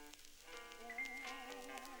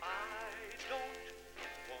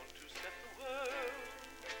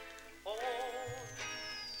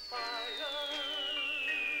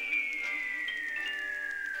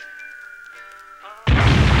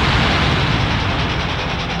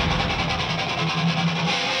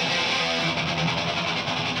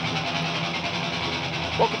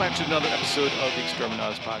back to another episode of the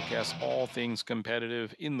Exterminatus Podcast, all things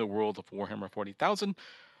competitive in the world of Warhammer 40,000.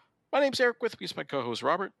 My name's Eric, with me is my co-host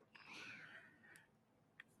Robert.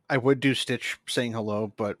 I would do Stitch saying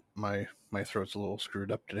hello, but my throat's a little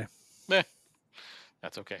screwed up today.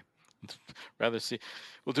 That's okay. Rather see.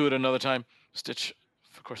 We'll do it another time. Stitch,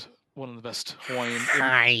 of course, one of the best Hawaiian...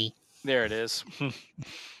 Hi. There it is.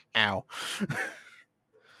 Ow.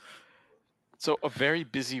 So a very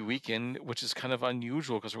busy weekend, which is kind of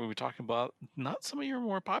unusual because we're going to be talking about not some of your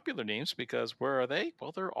more popular names, because where are they?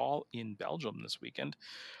 Well, they're all in Belgium this weekend.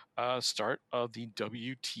 Start of the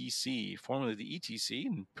WTC, formerly the ETC.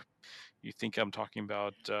 And you think I'm talking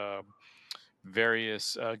about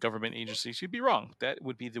various government agencies, you'd be wrong. That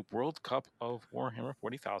would be the World Cup of Warhammer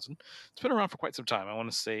 40,000. It's been around for quite some time. I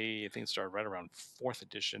want to say, I think it started right around 4th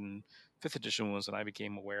edition. 5th edition was when I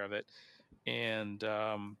became aware of it. And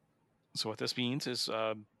so what this means is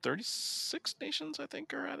 36 nations, I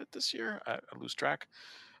think, are at it this year. I lose track.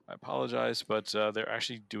 I apologize, but they're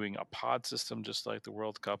actually doing a pod system just like the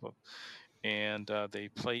World Cup. And they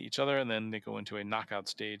play each other, and then they go into a knockout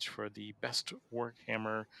stage for the best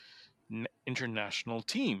Warhammer international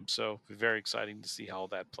team. So very exciting to see how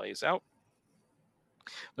that plays out.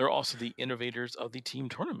 They're also the innovators of the team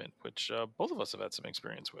tournament, which both of us have had some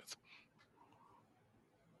experience with.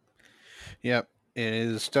 Yep, it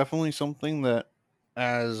is definitely something that,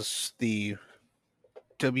 as the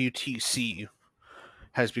WTC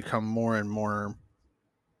has become more and more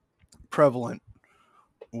prevalent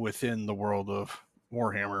within the world of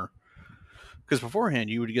Warhammer, because beforehand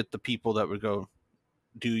you would get the people that would go,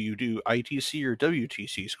 do you do ITC or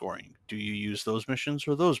WTC scoring? Do you use those missions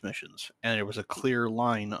or those missions? And it was a clear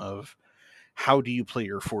line of, how do you play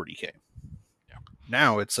your 40K? Yeah.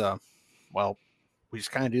 Now it's well, we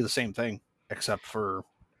just kind of do the same thing, except for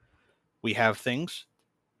we have things,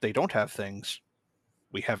 they don't have things.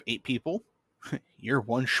 We have 8 people. You're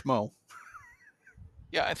one schmo.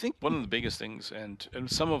 Yeah, I think one of the biggest things, and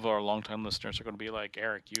some of our longtime listeners are going to be like,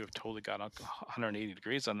 Eric, you have totally got 180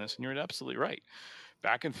 degrees on this, and you're absolutely right.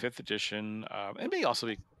 Back in 5th edition, it may also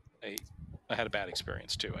be I had a bad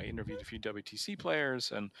experience too. I interviewed a few WTC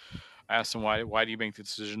players, and I asked them, why do you make the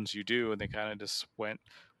decisions you do? And they kind of just went,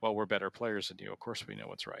 well, we're better players than you. Of course we know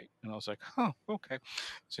what's right. And I was like, okay.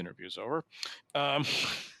 This interview's over.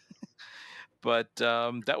 But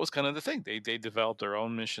that was kind of the thing. They developed their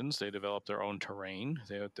own missions. They developed their own terrain.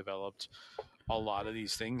 They developed a lot of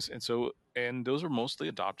these things. And those are mostly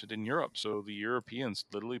adopted in Europe. So the Europeans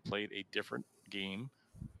literally played a different game.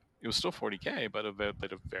 It was still 40K, but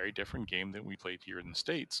played a very different game than we played here in the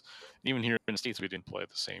States. Even here in the States, we didn't play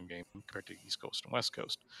the same game compared to East Coast and West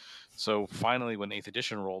Coast. So finally, when 8th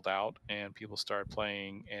edition rolled out and people started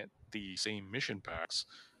playing at the same mission packs,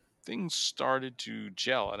 things started to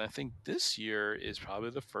gel. And I think this year is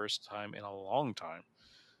probably the first time in a long time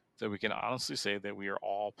that we can honestly say that we are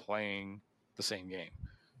all playing the same game.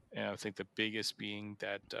 And I think the biggest being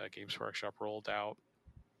that Games Workshop rolled out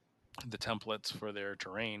the templates for their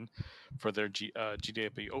terrain for their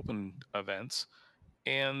GW Open events,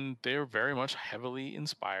 and they're very much heavily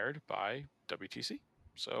inspired by WTC.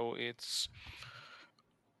 So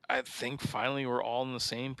I think finally we're all on the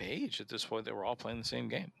same page at this point, that we're all playing the same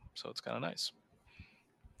game. So it's kind of nice.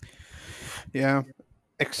 Yeah,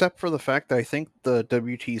 except for the fact that I think the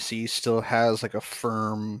WTC still has like a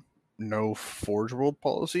firm no Forge World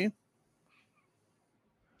policy.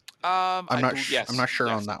 I'm not sure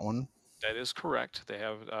on that one. That is correct. They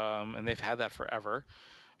have, and they've had that forever.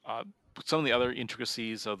 Some of the other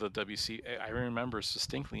intricacies of the WC, I remember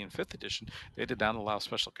distinctly in 5th edition, they did not allow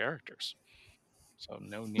special characters. So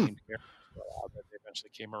no named characters were allowed. They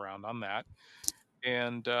eventually came around on that.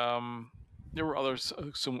 And there were others,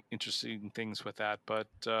 some interesting things with that. But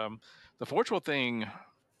the Forge World thing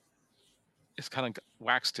is kind of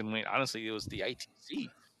waxed and waned. Honestly, it was the ITC,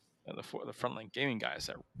 the frontline gaming guys,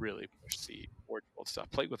 that really pushed the Forge World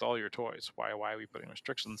stuff. Play with all your toys. Why are we putting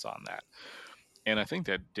restrictions on that? And I think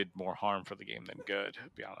that did more harm for the game than good, to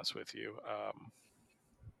be honest with you.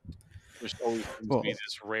 There's always seems to be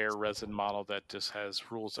this rare resin model that just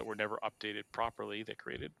has rules that were never updated properly that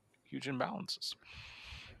created huge imbalances.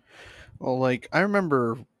 Well, like, I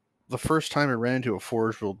remember the first time I ran into a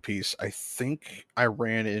Forge World piece, I think I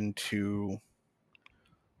ran into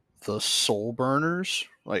the Soul Burners,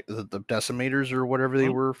 like the Decimators or whatever they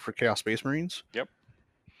were for Chaos Space Marines. Yep.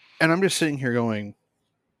 And I'm just sitting here going,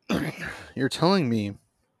 you're telling me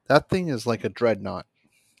that thing is like a dreadnought,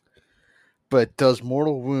 but does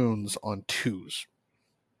mortal wounds on 2s.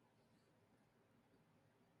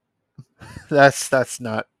 That's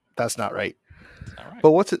not right. All right.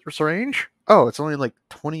 But what's its range? Oh, it's only like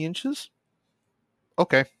 20 inches?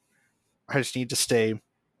 okay, I just need to stay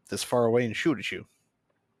this far away and shoot at you.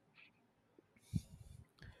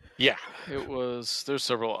 Yeah, it was. There's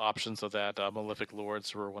several options of that. Malefic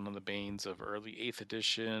Lords were one of the banes of early 8th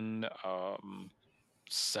edition.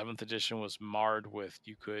 7th edition was marred with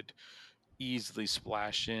you could easily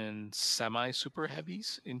splash in semi super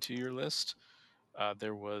heavies into your list.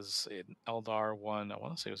 There was an Eldar one, I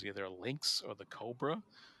want to say it was either Lynx or the Cobra,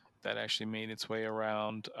 that actually made its way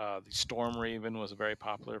around. The Storm Raven was very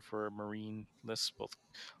popular for Marine lists, both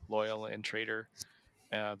loyal and trader.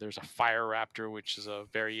 There's a Fire Raptor, which is a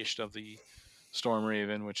variation of the Storm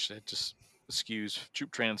Raven, which it just skews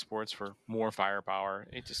troop transports for more firepower.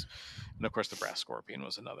 It just, and of course, the Brass Scorpion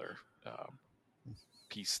was another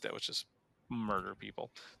piece that was just murder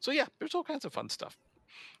people. So yeah, there's all kinds of fun stuff.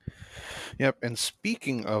 Yep, and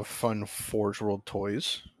speaking of fun Forge World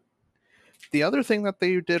toys, the other thing that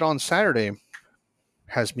they did on Saturday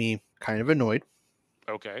has me kind of annoyed.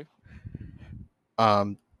 Okay.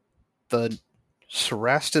 Um, the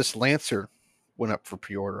Cerastus Lancer went up for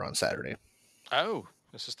pre-order on Saturday. Oh,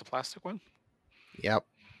 this is the plastic one? Yep.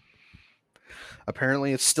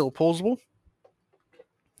 Apparently, it's still posable,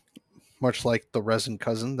 much like the resin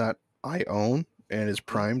cousin that I own and is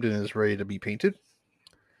primed and is ready to be painted.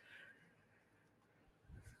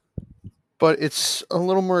 But it's a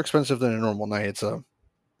little more expensive than a normal knight. It's a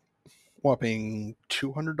whopping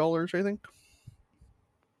 $200, I think,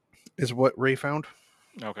 is what Ray found.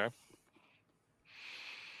 Okay.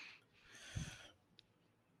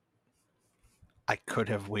 I could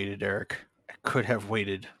have waited, Eric. I could have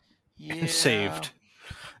waited and Yeah. saved.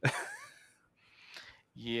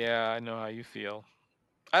 Yeah, I know how you feel.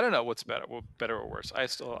 I don't know what's better or worse. I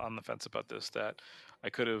still on the fence about this. That I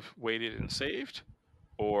could have waited and saved,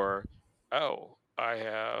 or oh, I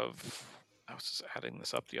have. I was just adding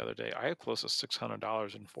this up the other day. I have close to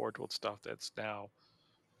 $600 in Forge World stuff that's now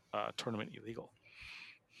tournament illegal.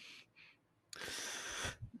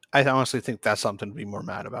 I honestly think that's something to be more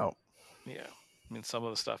mad about. Yeah, I mean some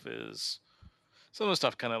of the stuff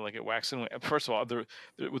kind of like it waxing. First of all,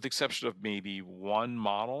 with the exception of maybe one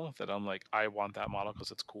model that I'm like, I want that model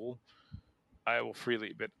because it's cool. I will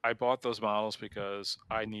freely, but I bought those models because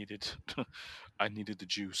I needed, I needed the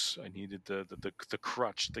juice. I needed the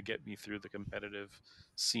crutch to get me through the competitive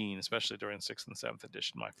scene, especially during 6th and 7th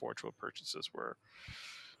edition. My Forge World purchases were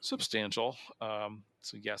substantial.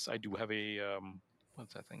 So yes, I do have a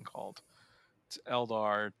what's that thing called? It's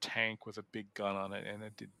Eldar tank with a big gun on it, and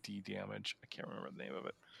it did D damage. I can't remember the name of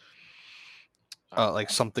it. Like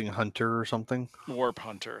something Hunter or something. Warp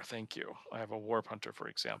Hunter, thank you. I have a Warp Hunter, for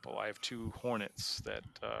example. I have 2 Hornets that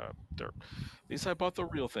they're. At least I bought the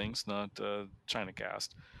real things, not China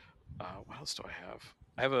cast. What else do I have?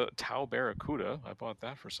 I have a Tau Barracuda. I bought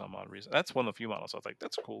that for some odd reason. That's one of the few models I was like,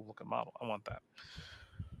 that's a cool looking model. I want that.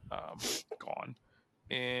 Gone.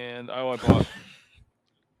 And I bought.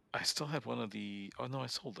 I still had one of the. Oh no, I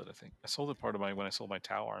sold it. I think I sold it part of my when I sold my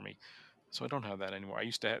Tau army, so I don't have that anymore. I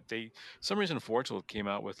used to have some reason Forge came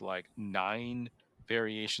out with like 9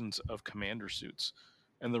 variations of commander suits,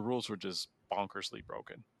 and the rules were just bonkersly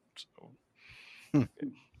broken. So, Hmm.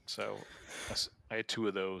 so I had 2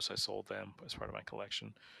 of those. I sold them as part of my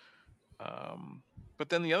collection. But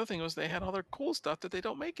then the other thing was they had other cool stuff that they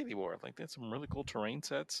don't make anymore. Like they had some really cool terrain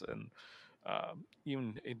sets, and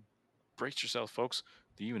even brace yourself, folks.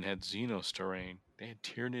 They even had Xenos terrain. They had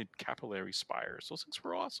Tyranid capillary spires. Those things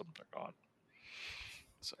were awesome. They're gone.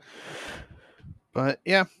 So, But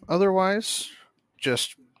yeah, otherwise,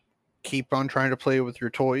 just keep on trying to play with your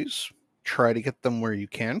toys. Try to get them where you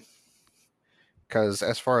can. Because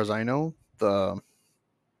as far as I know, the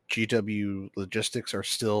GW logistics are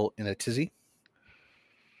still in a tizzy.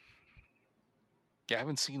 yeah, I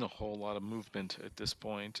haven't seen a whole lot of movement at this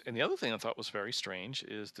point. And the other thing I thought was very strange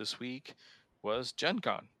is this week was Gen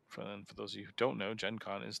Con. For those of you who don't know, Gen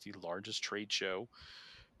Con is the largest trade show,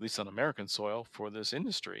 at least on American soil, for this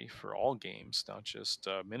industry, for all games, not just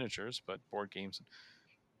miniatures, but board games.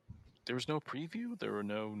 There was no preview. There were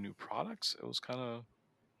no new products. It was kind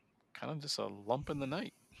of just a lump in the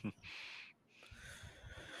night.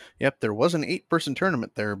 Yep, there was an 8-person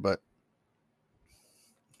tournament there, but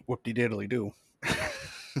whoop-de-diddly do.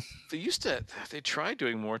 They tried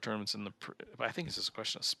doing more tournaments in but I think it's just a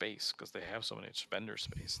question of space because they have so many vendor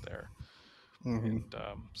space there. Mm-hmm. And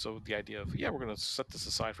so the idea of, we're going to set this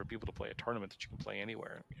aside for people to play a tournament that you can play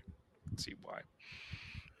anywhere. I can see why.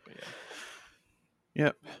 But yeah.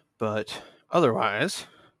 Yep, but otherwise,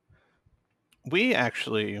 we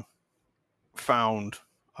actually found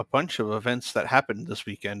a bunch of events that happened this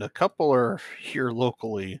weekend. A couple are here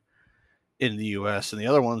locally in the US, and the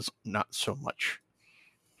other ones not so much.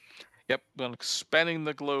 Yep, spanning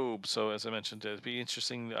the globe. So as I mentioned, it'd be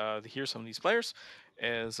interesting to hear some of these players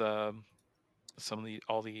as some of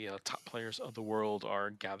all the top players of the world are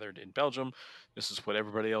gathered in Belgium. This is what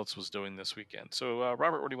everybody else was doing this weekend. So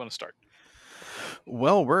Robert, where do you want to start?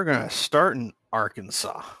 Well, we're going to start in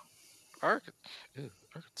Arkansas.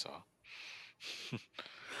 Arkansas.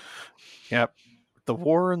 Yep. The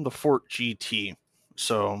War in the Fort GT.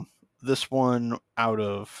 So this one, out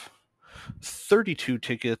of 32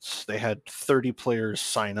 tickets, they had 30 players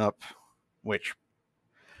sign up, which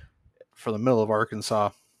for the middle of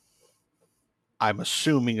Arkansas, I'm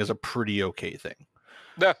assuming is a pretty okay thing.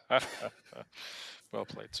 Well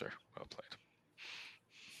played, sir. Well played.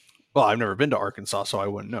 Well, I've never been to Arkansas, so I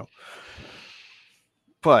wouldn't know.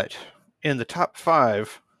 But in the top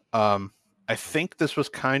 5, I think this was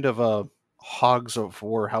kind of a Hogs of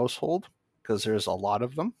War household because there's a lot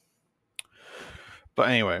of them. But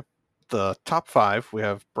anyway, the top 5, we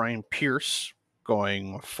have Brian Pierce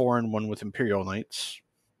going 4-1 with Imperial Knights.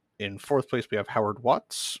 In 4th place, we have Howard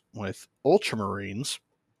Watts with Ultramarines.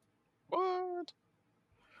 What?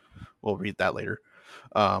 We'll read that later.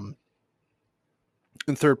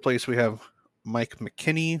 In 3rd place, we have Mike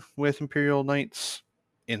McKinney with Imperial Knights.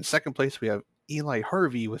 In 2nd place, we have Eli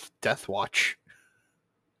Harvey with Death Watch.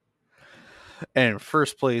 And in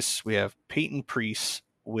 1st place, we have Peyton Priest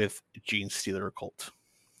with Gene Stealer Cult.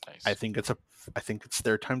 Nice. I think it's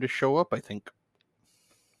their time to show up. I think.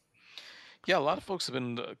 Yeah, a lot of folks have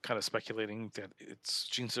been kind of speculating that it's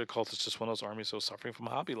Gene Stealer Cult is just one of those armies that was suffering from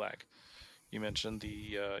hobby lag. You mentioned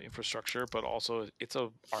the infrastructure, but also it's a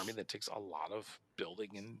army that takes a lot of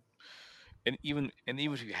building and even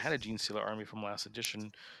if you had a Gene Stealer army from last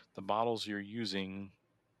edition, the models you're using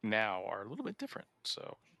now are a little bit different.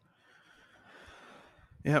 So,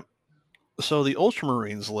 Yep. So the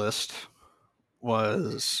Ultramarines list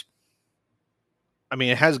was, I mean,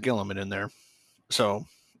 it has Gilliman in there, so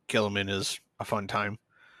Gilliman is a fun time.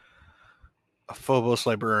 A Phobos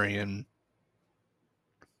Librarian,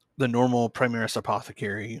 the normal Primaris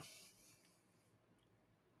Apothecary,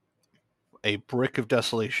 a Brick of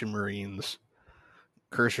Desolation Marines,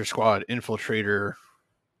 Cursor Squad Infiltrator,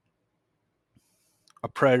 a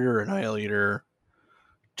Predator Annihilator,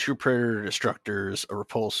 2 Predator Destructors, a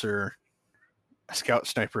Repulsor, a Scout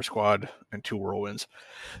Sniper Squad, and 2 Whirlwinds.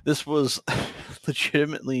 This was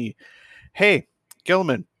legitimately, hey,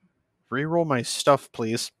 Gilliman, reroll my stuff,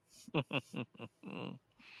 please.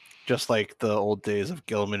 Just like the old days of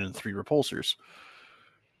Gilliman and 3 Repulsors.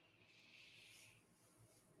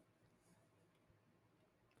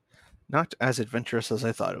 Not as adventurous as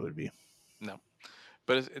I thought it would be. no,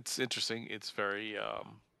 but it's interesting. It's very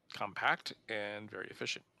compact and very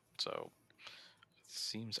efficient. So it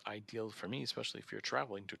seems ideal for me, especially if you're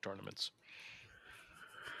traveling to tournaments.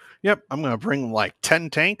 Yep, I'm going to bring like 10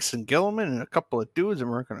 tanks and Gilliman and a couple of dudes,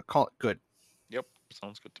 and we're going to call it good. Yep,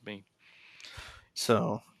 sounds good to me.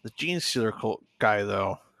 So, the Gene Stealer Cult guy,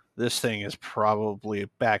 though, this thing is probably a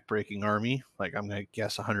backbreaking army. Like, I'm going to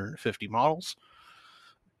guess 150 models.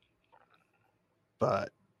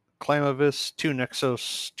 But Clamavis, 2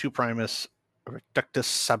 Nexos, 2 Primus, a Reductus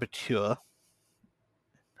Saboteur.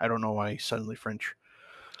 I don't know why suddenly French.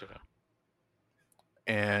 Okay.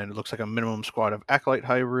 And it looks like a minimum squad of Acolyte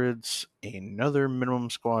hybrids, another minimum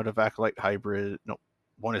squad of Acolyte hybrid. No,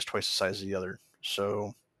 one is twice the size of the other.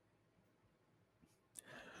 So,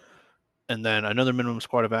 and then another minimum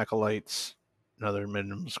squad of Acolytes, another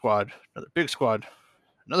minimum squad, another big squad,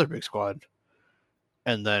 another big squad,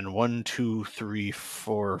 and then 1, 2, 3,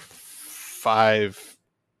 4, 5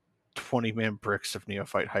 20-man bricks of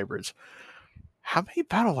Neophyte hybrids. How many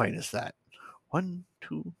battle line is that? 1,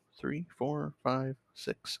 2, 3, 4, 5,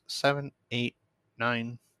 6, 7, 8,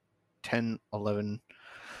 9, 10, 11.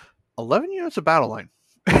 11 units of battle line.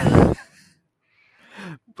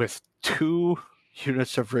 With 2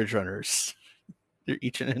 units of Ridge Runners. They're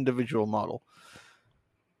each an individual model.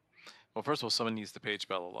 Well, first of all, someone needs to page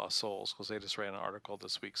Battle of Lost Souls because they just ran an article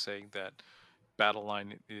this week saying that battle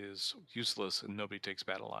line is useless and nobody takes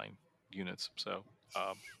battle line units. So,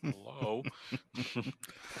 hello.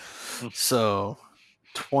 So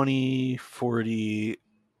 20, 40,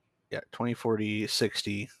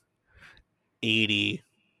 60, 80,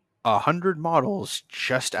 100 models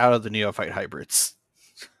just out of the Neophyte hybrids.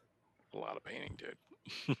 A lot of painting, dude.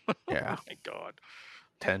 Yeah. Oh my God.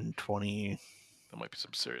 10, 20, That might be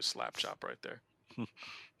some serious slap chop right there.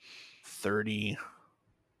 30,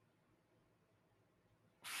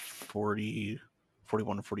 40,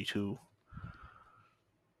 41, 42,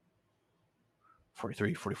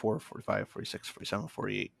 43, 44, 45, 46, 47,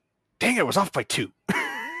 48. Dang, it was off by 2.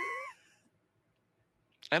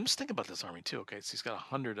 I'm just thinking about this army too. Okay, so he's got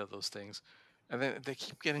 100 of those things, and then they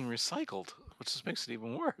keep getting recycled, which just makes it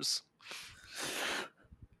even worse.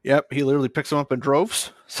 Yep, he literally picks them up in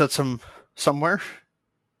droves, sets them somewhere,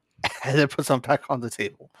 and then puts them back on the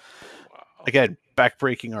table. Wow, Again,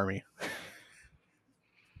 backbreaking army.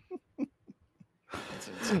 that's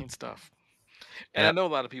insane stuff. And I Yep. know a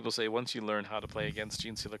lot of people say once you learn how to play against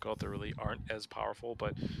Gene Stealer Cult, they really aren't as powerful.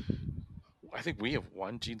 But I think we have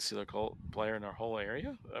one Gene Stealer Cult player in our whole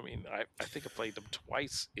area. I mean, I think I played them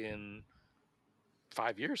twice in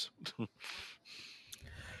 5 years.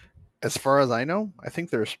 As far as I know, I think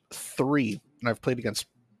there's 3, and I've played against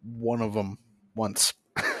one of them once.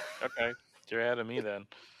 Okay, you're ahead of me then.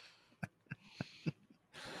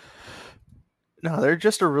 No, they're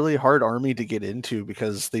just a really hard army to get into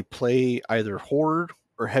because they play either horde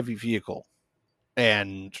or heavy vehicle.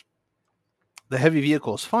 And the heavy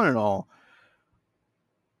vehicle is fun and all,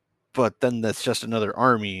 but then that's just another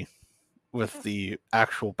army with the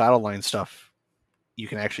actual battle line stuff. You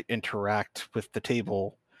can actually interact with the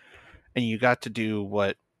table, and you got to do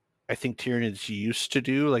what I think Tyranids used to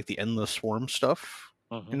do, like the endless swarm stuff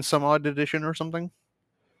Hmm. in some odd edition or something.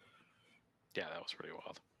 Yeah, that was pretty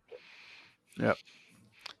wild. Yep.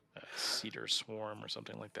 Cedar Swarm or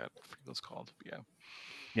something like that. I forget what it's called. But yeah.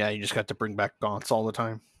 Yeah, you just got to bring back gaunts all the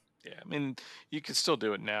time. Yeah, I mean, you can still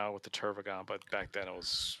do it now with the Turvagon, but back then it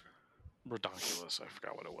was redonkulous. I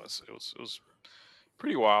forgot what it was. It was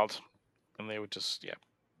pretty wild, and they would just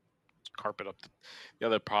carpet up. The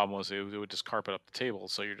other problem was they would just carpet up the table,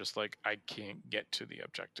 so you're just like, I can't get to the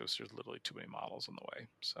objectives. There's literally too many models in the way.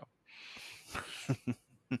 So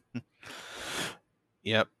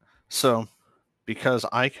Yep. So, because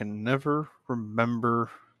I can never remember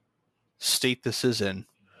state this is in,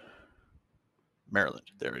 Maryland.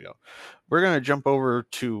 There we go. We're going to jump over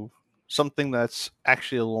to something that's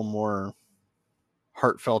actually a little more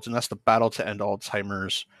heartfelt, and that's the battle to end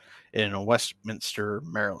Alzheimer's in Westminster,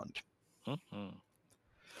 Maryland. mm-hmm.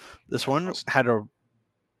 This That one was had a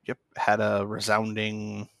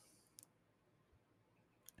resounding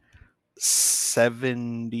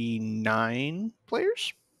 79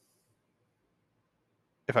 players,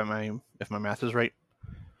 if my math is right.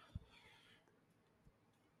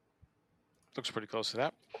 looks pretty close to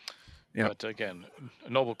that. Yep. But again, a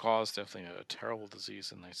noble cause, definitely a terrible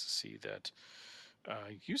disease, and nice to see that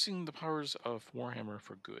using the powers of Warhammer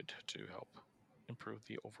for good to help improve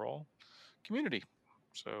the overall community.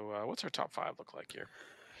 So, what's our top 5 look like here?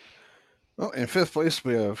 Well, in 5th place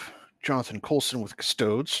we have Jonathan Colson with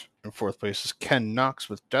Custodes. In 4th place is Ken Knox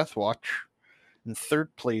with Deathwatch. In 3rd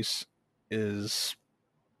place is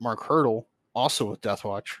Mark Hurdle, also with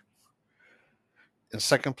Deathwatch. In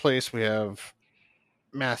 2nd place we have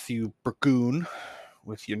Matthew Burgoon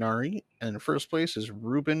with Yanari. And in 1st place is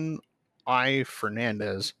Ruben I.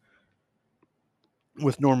 Fernandez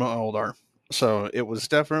with Norma Eldar. So it was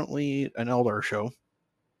definitely an Eldar show.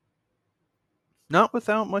 Not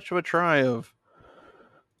without much of a try of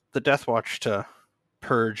the Deathwatch to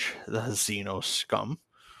purge the Xeno scum.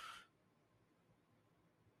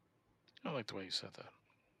 I like the way you said that.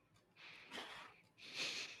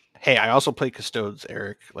 Hey, I also play Custodes,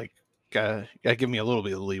 Eric. Like, gotta give me a little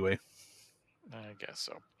bit of leeway. I guess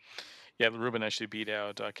so. Yeah, Ruben actually beat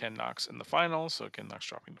out Ken Knox in the final, so Ken Knox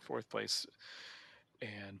dropping to 4th place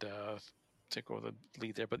and take over the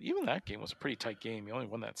lead there. But even that game was a pretty tight game. He only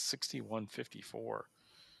won that 61-54.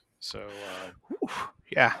 So,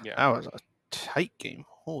 Yeah, yeah. that was a tight game.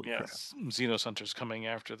 Holy crap. Yes, Xenos Hunters coming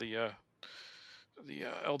after the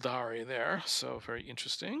Eldari there, so very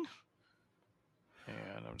interesting.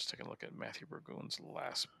 And I'm just taking a look at Matthew Burgoon's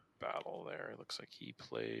last battle there. It looks like he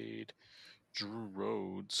played Drew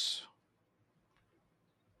Rhodes.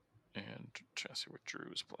 And trying to see what Drew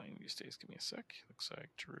is playing these days. Give me a sec. Looks like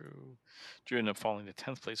Drew ended up falling to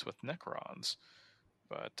 10th place with Necrons.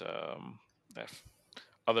 But that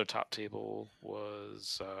other top table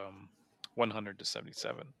was 100 to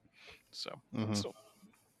 77. So, still.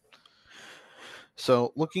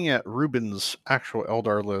 So, looking at Ruben's actual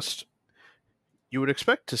Eldar list, you would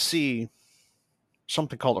expect to see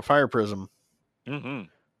something called a Fire Prism. Mm-hmm.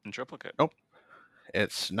 In triplicate. Nope,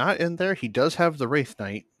 it's not in there. He does have the Wraith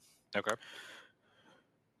Knight. Okay.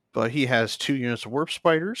 But he has 2 units of Warp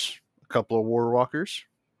Spiders, a couple of War Walkers,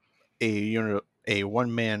 a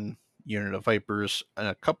one-man unit of Vipers, and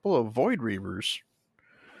a couple of Void Reavers,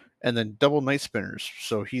 and then double Night Spinners.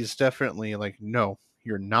 So he's definitely like, no,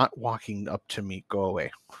 you're not walking up to me. Go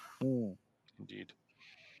away. Indeed.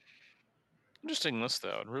 Interesting list,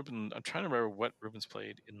 though. And Ruben, I'm trying to remember what Ruben's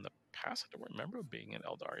played in the past. I don't remember him being an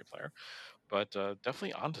Eldari player, but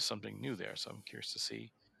definitely onto something new there. So I'm curious to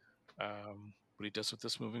see. what he does with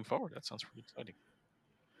this moving forward. That sounds pretty exciting.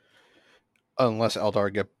 Unless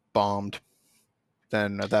Eldar get bombed,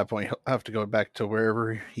 then at that point he'll have to go back to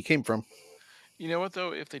wherever he came from. You know what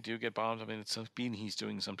though? If they do get bombed, I mean, it's being he's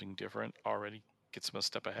doing something different already gets him a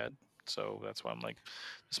step ahead. So that's why I'm like,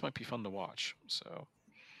 this might be fun to watch. So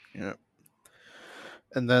Yeah.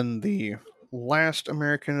 And then the last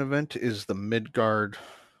American event is the Midgard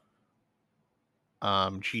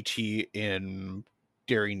GT in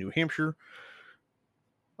Derry, New Hampshire.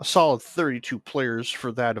 A solid 32 players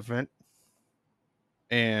for that event.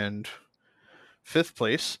 And fifth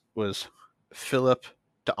place was Philip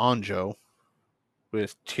DeAnjo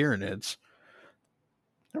with Tyranids.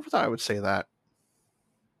 Never thought I would say that.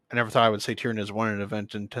 I never thought I would say Tyranids won an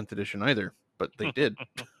event in 10th edition either, but they did.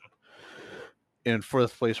 In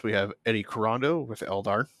fourth place, we have Eddie Corrado with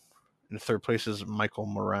Eldar. In third place is Michael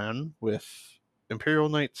Moran with Imperial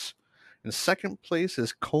Knights. In second place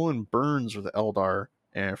is Colin Burns with Eldar.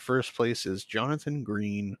 And first place is Jonathan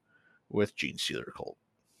Green with Gene Stealer Cult.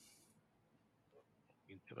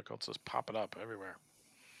 the cults just popping up everywhere.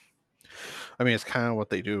 I mean, it's kind of what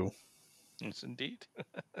they do. Yes, indeed.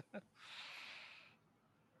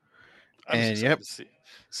 I'm And just yep. excited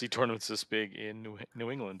to see tournaments this big in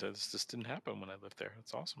New England. This just didn't happen when I lived there.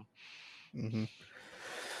 It's awesome. Mm-hmm.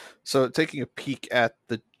 So taking a peek at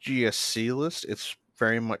the GSC list, it's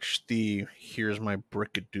very much the here's my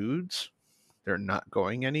brick of dudes. They're not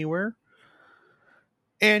going anywhere.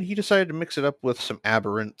 And he decided to mix it up with some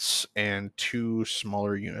aberrants and 2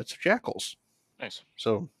 smaller units of jackals. Nice.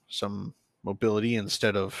 So some mobility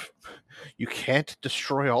instead of you can't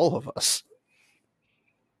destroy all of us.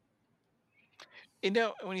 You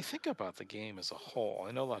know, when you think about the game as a whole,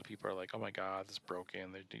 I know a lot of people are like, "Oh my God, this is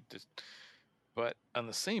broken." They do this, but on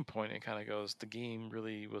the same point, it kind of goes, the game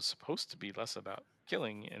really was supposed to be less about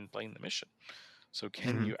killing and playing the mission. So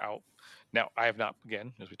can you out? Now, I have not,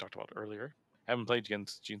 again, as we talked about earlier, haven't played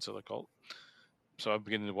against Gene Stealer Cult, so I'm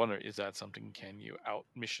beginning to wonder: is that something? Can you out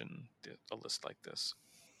mission a list like this?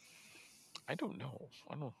 I don't know.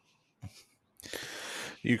 I don't.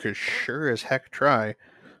 You could sure as heck try.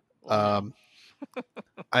 Oh yeah.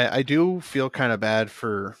 I do feel kind of bad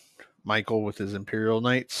for Michael with his Imperial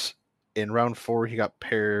Knights. In round 4, he got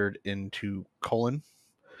paired into Cullen,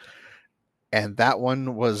 and that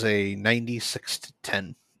one was a 96 to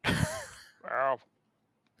 10. Wow.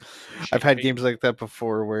 I've had games like that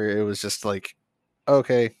before where it was just like,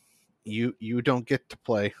 okay, you don't get to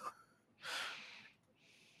play.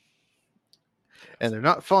 Yes. And they're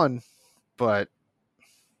not fun, but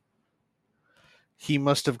he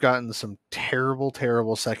must have gotten some terrible,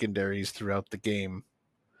 terrible secondaries throughout the game.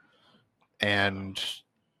 And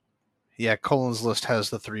yeah, Cullen's list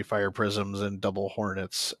has the 3 fire prisms and double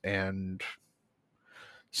hornets and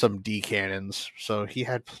some D cannons. So he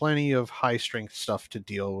had plenty of high strength stuff to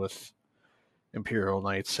deal with Imperial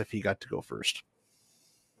Knights if he got to go first.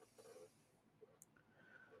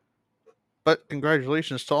 But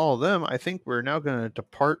congratulations to all of them. I think we're now going to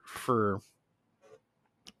depart for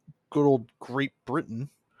good old Great Britain.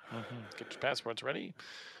 Mm-hmm. Get your passports ready.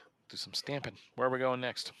 Do some stamping. Where are we going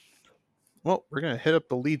next? Well, we're going to hit up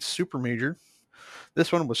the Leeds Super Major.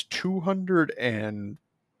 This one was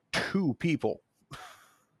 202 people.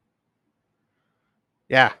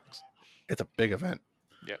 Yeah, it's a big event.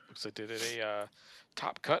 Yeah, looks like they did a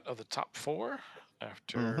top cut of the top 4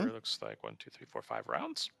 after looks like 1, 2, 3, 4, 5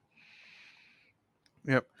 rounds.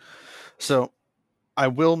 Yep. So I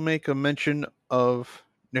will make a mention of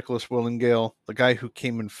Nicholas Willingale, the guy who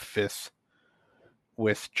came in 5th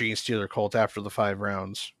with Gene Stealer Cult after the 5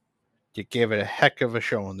 rounds. You gave it a heck of a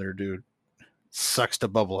showing there, dude. Sucks to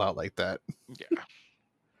bubble out like that. Yeah.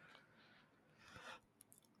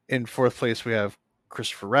 In 4th place, we have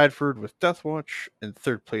Christopher Radford with Deathwatch. In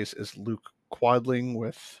 3rd place is Luke Quadling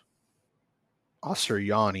with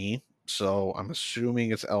Asuryani. So I'm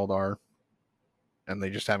assuming it's Eldar, and they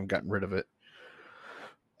just haven't gotten rid of it.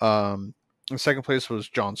 In 2nd place was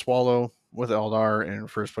John Swallow with Eldar, and in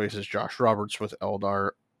 1st place is Josh Roberts with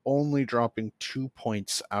Eldar, only dropping 2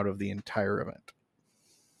 points out of the entire event.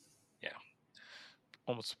 Yeah.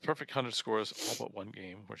 Almost perfect 100 scores, all but one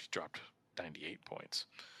game where he dropped 98 points.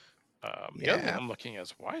 The other thing I'm looking at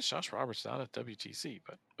is, why is Josh Roberts not at WTC?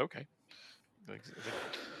 But okay.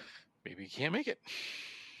 Maybe he can't make it.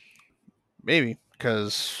 Maybe,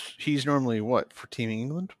 because he's normally what, for Team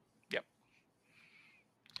England? Yep.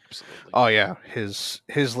 Absolutely. Oh yeah, his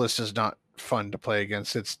list is not fun to play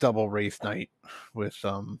against. It's double Wraith Knight with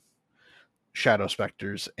Shadow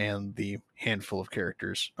Specters and the handful of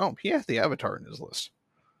characters. Oh, he has the Avatar in his list.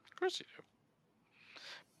 Of course you do.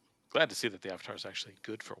 Glad to see that the Avatar is actually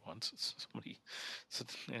good for once. It's somebody,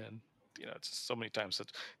 and it's just so many times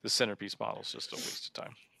that the centerpiece model is just a waste of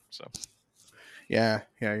time. So Yeah,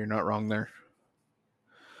 you're not wrong there.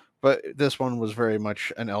 But this one was very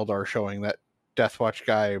much an Eldar showing that Deathwatch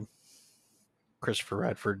guy, Christopher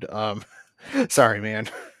Radford. Sorry, man,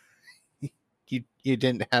 you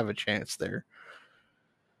didn't have a chance there.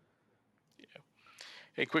 yeah.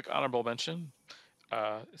 Hey, quick honorable mention.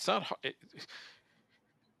 It's not. It's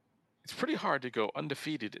pretty hard to go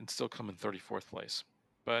undefeated and still come in 34th place.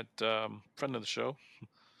 But friend of the show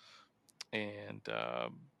and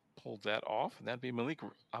pulled that off, and that'd be Malik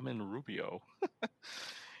Amin Rubio.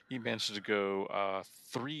 He managed to go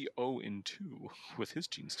 3-0-2 with his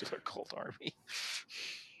Gene Stealer Cult Army.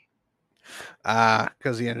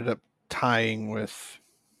 Because he ended up tying with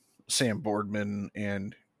Sam Boardman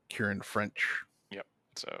and Kieran French. Yep.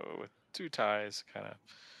 So with 2 ties, kind of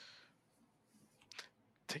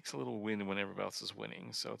takes a little win when everybody else is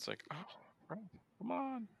winning. So it's like, oh, come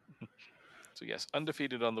on. So yes,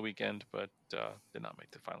 undefeated on the weekend, but did not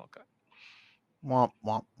make the final cut. Womp,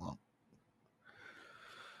 womp, womp.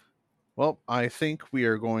 Well, I think we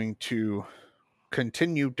are going to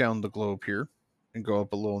continue down the globe here and go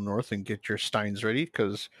up a little north and get your steins ready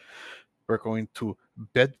because we're going to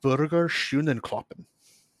Bedburger Schönenkloppen.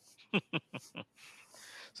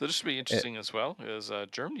 So this should be interesting as well, as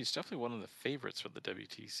Germany is definitely one of the favorites for the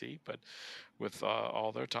WTC, but with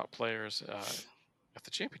all their top players at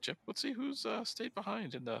the championship, let's see who's stayed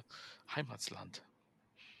behind in the Heimatsland.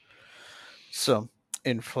 So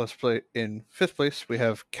in fifth place we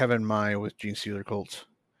have Kevin Mai with Gene Stealer Colts.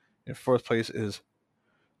 In fourth place is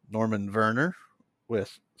Norman Werner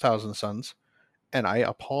with Thousand Suns. And I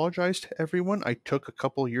apologize to everyone. I took a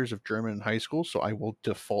couple years of German in high school, so I will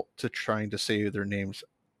default to trying to say their names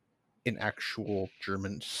in actual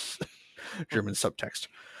German subtext.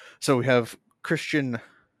 So we have Christian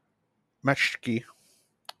Matschke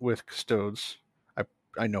with Custodes.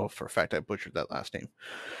 I know for a fact I butchered that last name.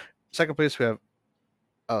 Second place we have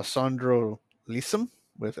Sandro Lisem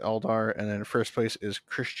with Eldar, and then first place is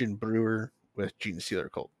Christian Brewer with Gene Stealer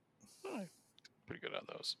Cult. Pretty good on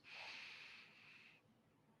those.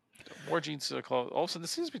 So more Gene Stealer Cult. Also,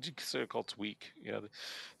 this seems to be Gene Stealer Cult's week.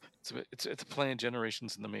 It's a plan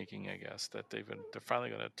generations in the making, I guess, that they're finally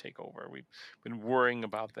going to take over. We've been worrying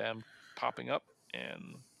about them popping up,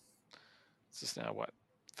 and this is now what,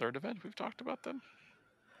 third event we've talked about them.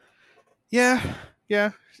 Yeah.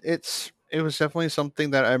 It was definitely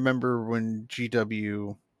something that I remember when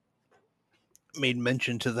GW made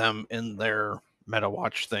mention to them in their Meta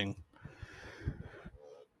Watch thing.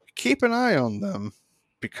 Keep an eye on them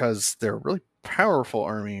because they're a really powerful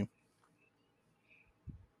army,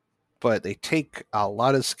 but they take a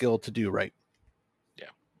lot of skill to do right.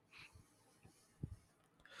 Yeah.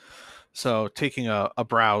 So taking a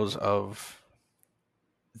browse of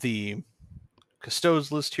the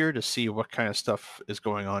Custodes list here to see what kind of stuff is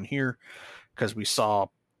going on here, because we saw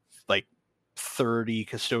like 30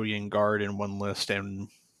 Custodian Guard in one list, and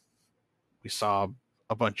we saw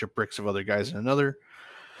a bunch of bricks of other guys in another.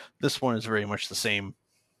 This one is very much the same.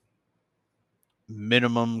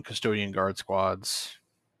 Minimum Custodian Guard squads,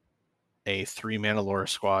 a 3 Mandalore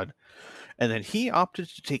squad, and then he opted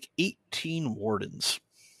to take 18 Wardens.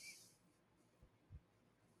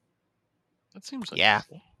 That seems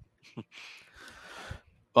unusual.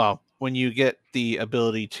 Well, when you get the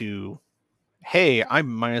ability to, hey,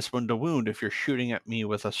 I'm -1 to wound if you're shooting at me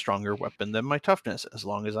with a stronger weapon than my toughness, as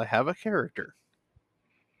long as I have a character.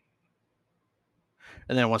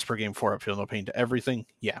 And then once per game 4 up, feel no pain to everything.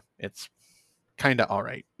 Yeah, it's kind of all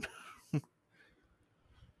right.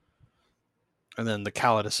 And then the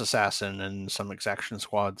Calidus Assassin and some Exaction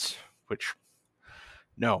squads, which,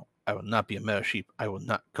 no, I will not be a meta sheep. I will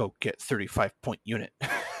not go get 35-point unit.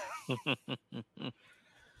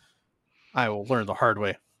 I will learn the hard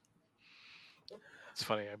way. It's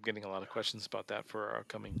funny. I'm getting a lot of questions about that for our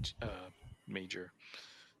upcoming major.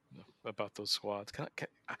 About those squads.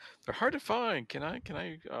 They're hard to find. Can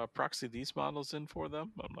I proxy these models in for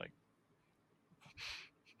them? I'm like,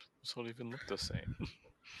 this don't even look the same.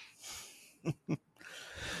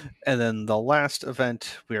 And then the last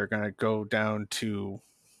event, we are going to go down to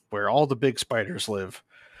where all the big spiders live,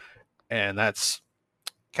 and that's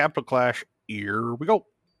Capital Clash. Here we go,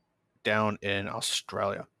 down in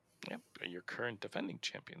Australia. Yep, your current defending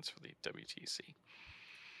champions for the WTC.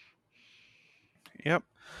 Yep.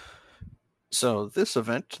 So this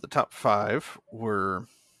event, the top 5 were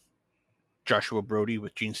Joshua Brody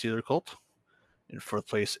with Gene Stealer Cult. In fourth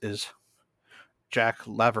place is Jack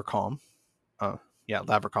Lavercombe.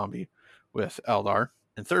 Lavercombe with Eldar.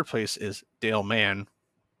 In third place is Dale Mann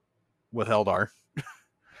with Eldar.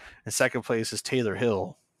 In second place is Taylor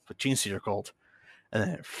Hill the Genestealer cult. And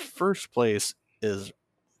then first place is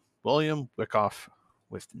William Wyckoff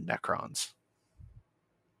with Necrons.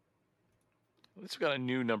 At least we got a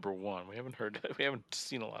new number one. We haven't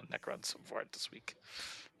seen a lot of Necrons so far this week.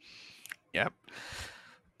 Yep.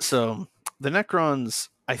 So the Necrons,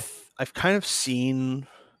 I've kind of seen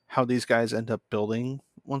how these guys end up building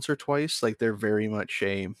once or twice. Like they're very much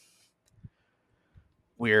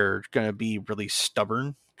we're going to be really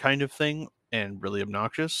stubborn kind of thing and really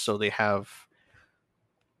obnoxious. So they have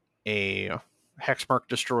a Hexmark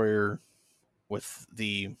destroyer with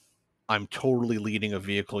the I'm totally leading a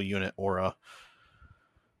vehicle unit aura,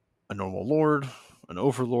 a normal lord, an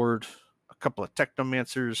overlord, a couple of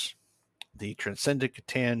technomancers, the transcendent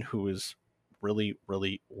Catan, who is really,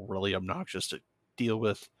 really, really obnoxious to deal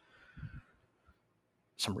with,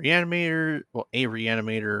 some reanimator, well, a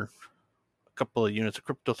reanimator, a couple of units of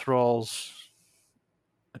crypto thralls,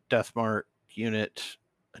 a deathmark unit,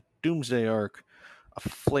 a doomsday arc,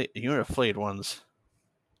 a unit of flayed ones,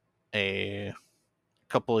 a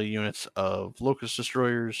couple of units of locust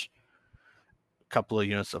destroyers, a couple of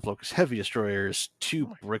units of locust heavy destroyers,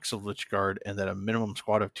 two bricks of lich guard, and then a minimum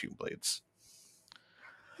squad of tomb blades.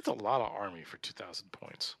 That's a lot of army for 2,000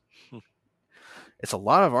 points. It's a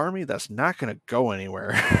lot of army that's not going to go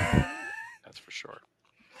anywhere. That's for sure.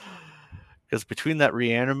 Because between that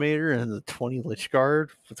reanimator and the 20 lich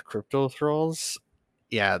guard with crypto thralls,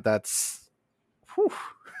 yeah, that's whew.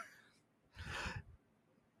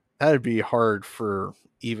 That'd be hard for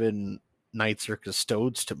even knights or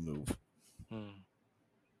custodes to move.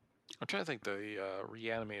 I'm trying to think. The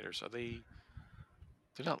reanimators,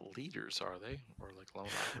 they're not leaders, are they? Or like lone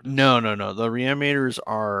operatives? No. The reanimators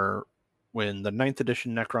are, when the 9th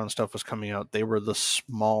edition Necron stuff was coming out, they were the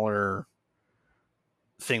smaller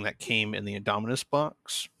thing that came in the Indominus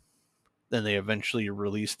box. Then they eventually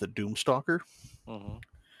released the Doomstalker,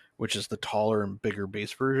 which is the taller and bigger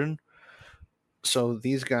base version. So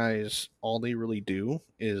these guys, all they really do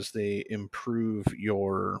is they improve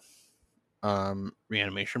your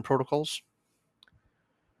reanimation protocols.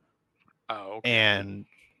 Oh, okay. And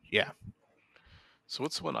yeah. So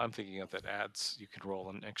what's the one I'm thinking of that adds, you can roll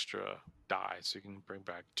an extra die, so you can bring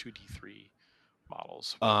back 2d3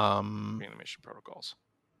 models with reanimation protocols?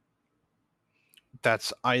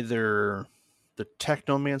 That's either the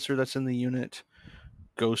Technomancer that's in the unit,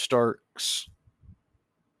 Ghost Arcs,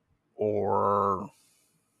 or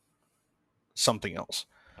something else.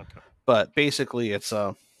 Okay. But basically it's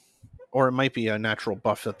or it might be a natural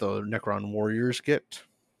buff that the Necron warriors get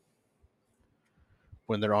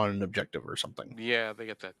when they're on an objective or something. Yeah, they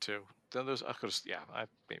get that too. Then there's, I was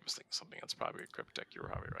thinking something else. Probably a Cryptek. You're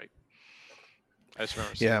probably right. I just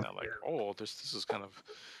remember seeing that, like, oh, this is kind of,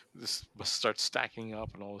 this must start stacking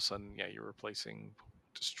up, and all of a sudden, yeah, you're replacing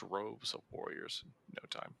just droves of warriors in no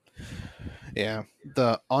time. Yeah,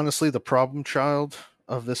 honestly, the problem child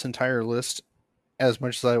of this entire list, as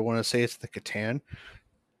much as I want to say it's the Catan,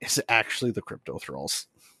 is actually the crypto thralls.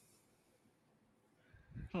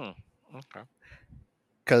 Okay.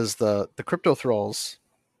 Because the crypto thralls,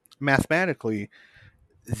 mathematically,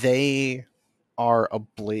 they are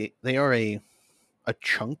a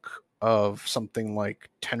chunk of something like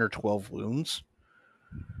 10 or 12 wounds,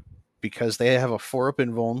 because they have a 4-up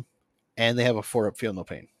invuln and they have a 4-up feel no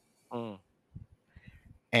pain.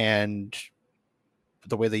 And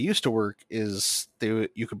the way they used to work is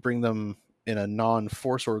you could bring them in a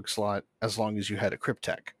non-force org slot as long as you had a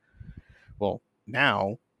Cryptek. Well,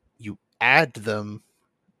 now you add them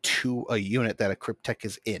to a unit that a Cryptek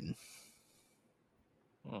is in.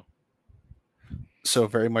 So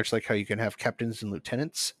very much like how you can have captains and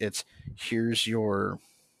lieutenants, it's here's your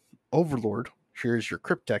overlord, here's your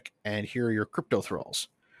Cryptek, and here are your crypto thralls,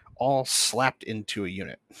 all slapped into a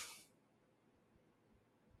unit.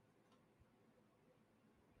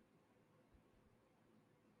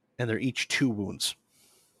 And they're each 2 wounds.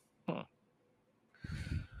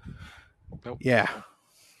 Nope. Yeah.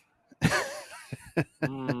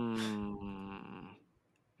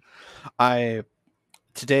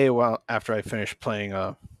 Today, after I finished playing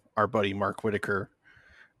our buddy Mark Whitaker,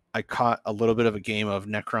 I caught a little bit of a game of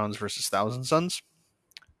Necrons versus Thousand Suns.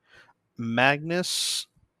 Magnus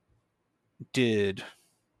did,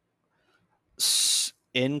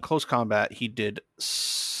 in close combat, he did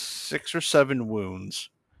 6 or 7 wounds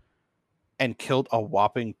and killed a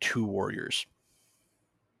whopping 2 warriors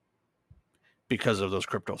because of those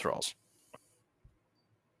crypto thralls.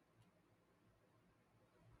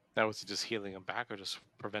 Now, was it just healing them back, or just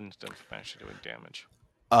preventing them from actually doing damage?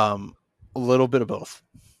 A little bit of both.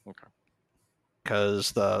 Okay.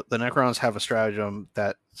 Because the Necrons have a stratagem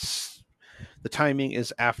that The timing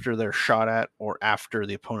is after they're shot at or after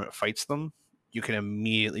the opponent fights them. You can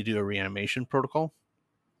immediately do a reanimation protocol.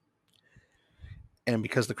 And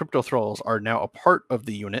because the crypto thralls are now a part of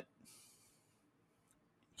the unit,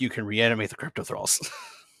 you can reanimate the crypto thralls.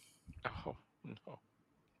 Oh no.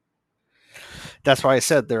 That's why I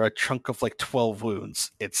said they're a chunk of like 12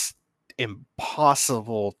 wounds. It's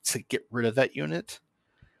impossible to get rid of that unit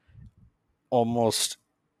almost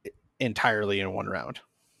entirely in one round.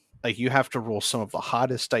 Like you have to roll some of the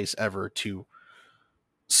hottest dice ever to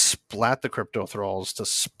splat the crypto thralls, to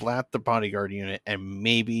splat the bodyguard unit, and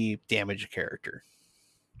maybe damage a character.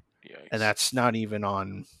 And Yikes. that's not even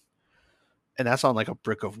on, and that's on like a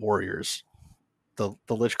brick of warriors. The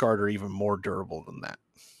Lich Guard are even more durable than that.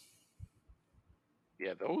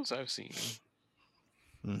 Yeah, those I've seen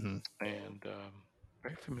Mm-hmm. and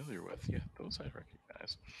very familiar with. Yeah, those I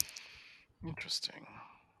recognize. Interesting.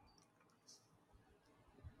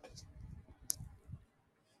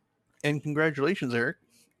 And congratulations, Eric.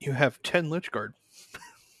 You have 10 Lich Guard.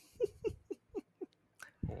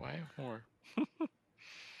 Oh, I have more.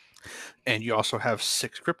 And you also have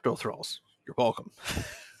 6 Crypto Thralls. You're welcome.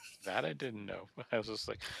 That I didn't know. I was just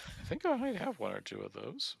like, I think I might have one or two of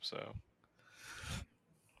those. So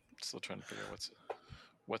still trying to figure out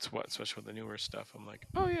what's what, especially with the newer stuff. I'm like,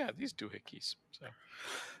 oh yeah, these do hit keys. So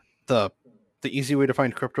The the easy way to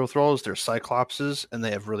find Crypto Thralls, they're Cyclopses, and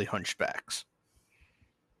they have really hunched backs.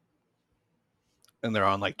 And they're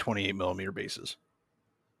on like 28 millimeter bases.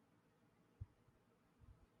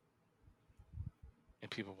 and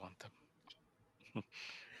people want them.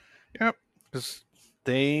 Yep, because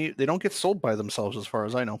they don't get sold by themselves, as far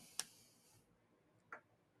as I know.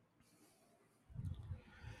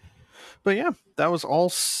 But yeah, that was all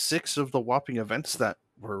 6 of the whopping events that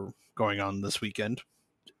were going on this weekend.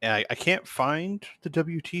 And I can't find the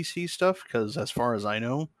WTC stuff because, as far as I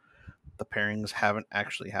know, the pairings haven't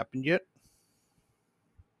actually happened yet.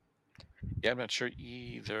 Yeah, I'm not sure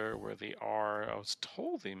either where they are. I was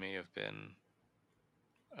told they may have been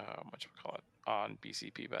what you call it on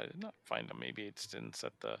BCP, but I did not find them. Maybe it just didn't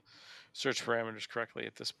set the search parameters correctly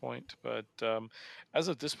at this point. But as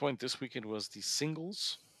of this point, this weekend was the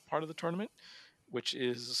singles part of the tournament, which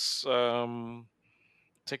is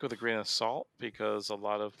take with a grain of salt because a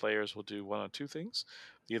lot of players will do one of two things: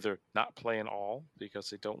 either not play at all because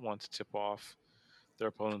they don't want to tip off their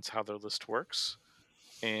opponents how their list works,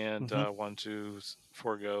 and Mm-hmm. want to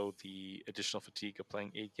forego the additional fatigue of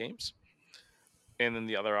playing 8 games. And then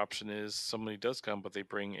the other option is somebody does come, but they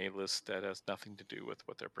bring a list that has nothing to do with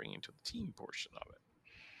what they're bringing to the team portion of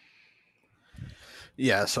it.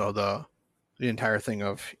 Yeah, so the entire thing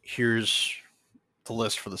of here's the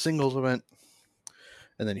list for the singles event,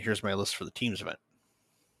 and then here's my list for the teams event.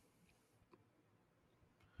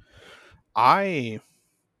 I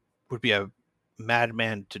would be a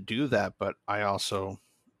madman to do that, but I also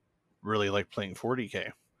really like playing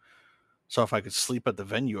 40k. So if I could sleep at the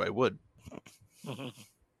venue, I would.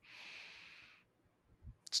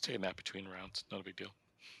 Just take a nap between rounds, not a big deal.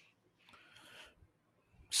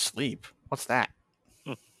 Sleep? What's that?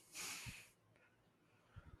 Hmm.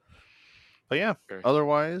 But yeah, Very.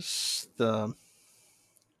 otherwise there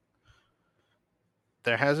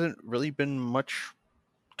hasn't really been much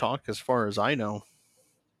talk as far as I know,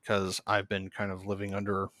 because I've been kind of living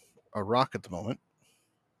under a rock at the moment.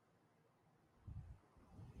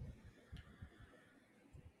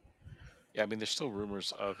 Yeah, I mean, there's still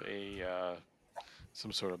rumors of a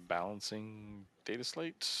some sort of balancing data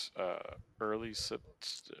slate early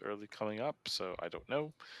coming up. So I don't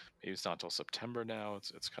know. Maybe it's not until September now.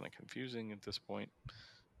 It's kind of confusing at this point.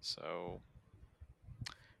 So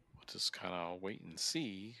we'll just kind of wait and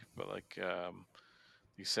see. But like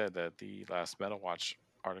you said, that the last MetaWatch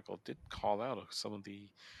article did call out some of the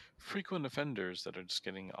frequent offenders that are just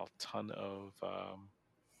getting a ton of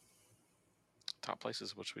top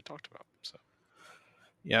places, which we talked about. So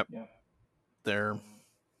Yep, they're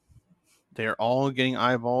they're all getting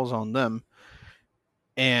eyeballs on them,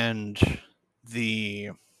 and the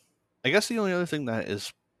I guess the only other thing that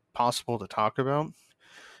is possible to talk about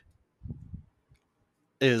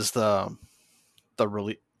is the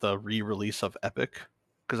re-release of Epic,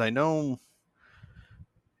 because I know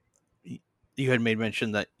you had made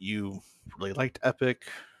mention that you really liked Epic.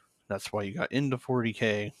 That's why you got into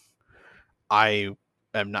 40k. I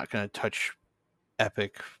am not going to touch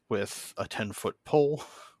Epic with a 10-foot pole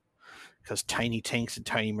because tiny tanks and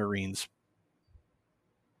tiny marines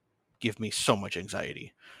give me so much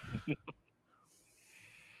anxiety.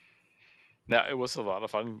 now it was a lot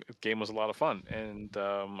of fun. The game was a lot of fun, and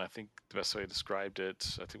I think the best way I described it,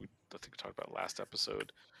 I think we talked about last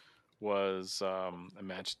episode, was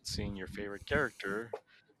imagine seeing your favorite character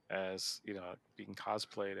as being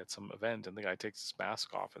cosplayed at some event, and the guy takes his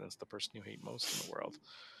mask off, and it's the person you hate most in the world.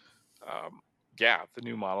 Um, yeah, the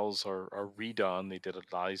new models are redone. They did a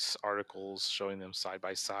nice articles showing them side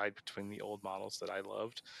by side between the old models that I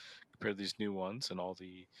loved compared to these new ones, and all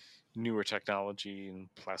the newer technology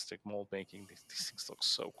and plastic mold making. These things look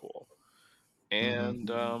so cool. Mm-hmm.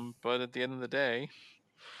 And but at the end of the day,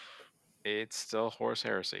 it's still Horus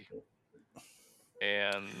Heresy,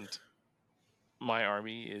 and my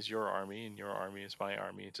army is your army, and your army is my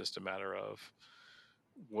army. It's just a matter of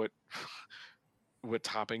what what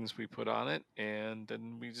toppings we put on it, and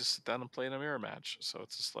then we just sit down and play in a mirror match. So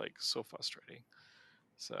it's just like so frustrating.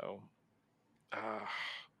 So, uh,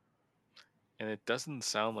 and it doesn't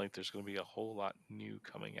sound like there's going to be a whole lot new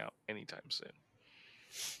coming out anytime soon.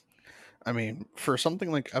 I mean, for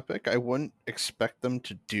something like Epic, I wouldn't expect them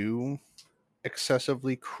to do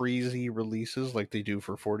excessively crazy releases like they do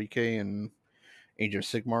for 40K and Age of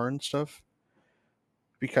Sigmar and stuff,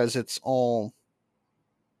 because it's all,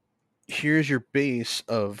 here's your base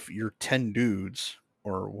of your 10 dudes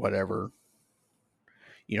or whatever.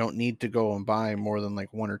 You don't need to go and buy more than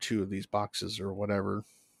like one or two of these boxes or whatever,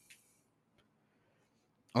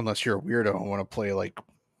 unless you're a weirdo and want to play like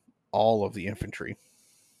all of the infantry.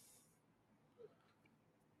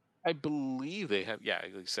 I believe they have, yeah,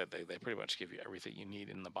 like you said, they pretty much give you everything you need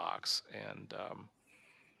in the box, and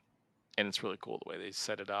it's really cool the way they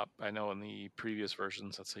set it up. I know in the previous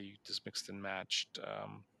versions, let's say you just mixed and matched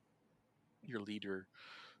your leader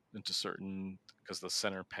into certain, because the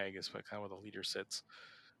center peg is kind of where the leader sits.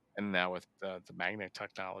 And now with the magnet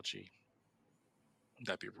technology,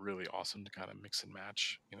 that'd be really awesome to kind of mix and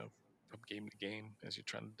match, from game to game as you're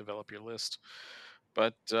trying to develop your list.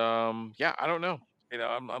 But yeah, I don't know.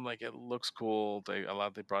 I'm like, it looks cool. They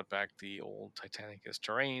brought back the old Titanicus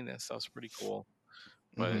terrain. That stuff's pretty cool.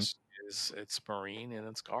 But Mm-hmm. it's Marine and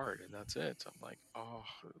it's Guard, and that's it. I'm like, oh,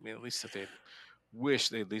 I mean, at least if they wish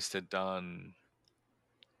they at least had done,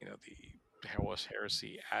 the Harris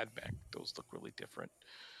Heresy Admech. Those look really different.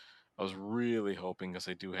 I was really hoping, because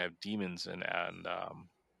they do have demons and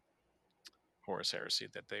Horus Heresy,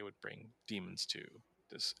 that they would bring demons to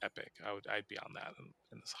this epic. I'd be on that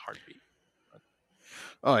in this heartbeat. But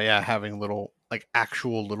Oh yeah, having little like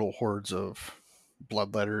actual little hordes of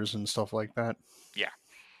bloodletters and stuff like that. yeah,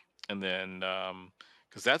 and then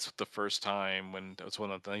because that's the first time, when that's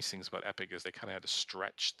one of the nice things about epic, is they kind of had to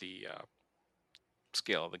stretch the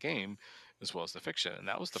scale of the game as well as the fiction, and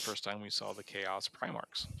that was the first time we saw the Chaos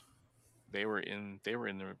Primarchs. They were in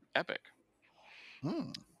the epic,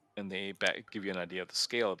 Hmm. and they give you an idea of the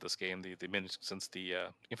scale of this game. The minutes, since the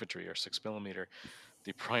infantry are 6 millimeter,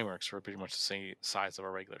 the Primarchs were pretty much the same size of a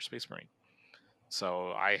regular Space Marine.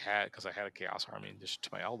 So because I had a Chaos army in addition to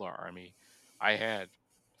my Eldar army, I had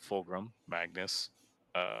Fulgrim, Magnus,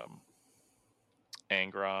 um,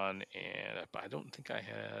 Angron, and but I don't think I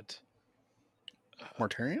had. Uh,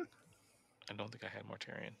 Mortarion? I don't think I had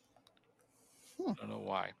Mortarion. Hmm. I don't know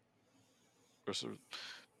why.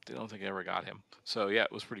 They don't think I ever got him. So yeah,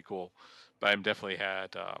 it was pretty cool. But I definitely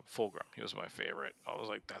had Fulgrim. He was my favorite. I was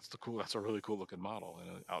like, that's a really cool looking model.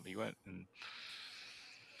 And out he went. And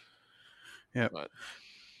Yep. but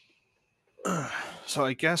So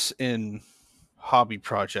I guess in hobby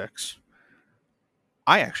projects,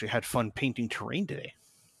 I actually had fun painting terrain today.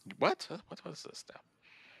 what? What was this now?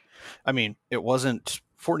 I mean, it wasn't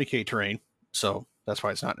 40K terrain, so that's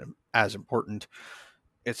why it's not as important.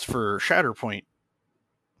 It's for Shatterpoint,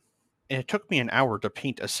 and it took me an hour to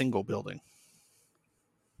paint a single building.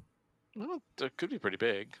 Well, it could be pretty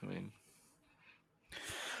big. I mean,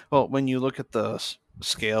 Well, when you look at the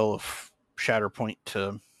scale of Shatterpoint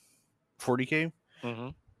to 40K, mm-hmm.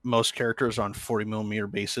 most characters on 40 millimeter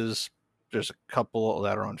bases. There's a couple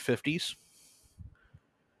that are on 50s.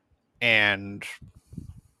 And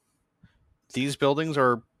these buildings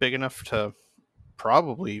are big enough to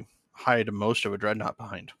probably hide most of a dreadnought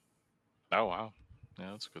behind. Oh wow,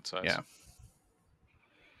 yeah, that's a good size. Yeah.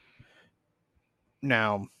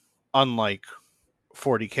 Now, unlike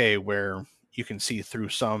 40K, where you can see through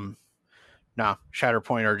some, nah,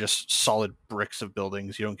 Shatterpoint are just solid bricks of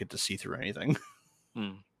buildings. You don't get to see through anything.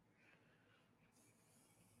 Hmm.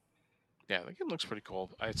 Yeah, the game looks pretty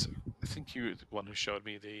cool. I think you were the one who showed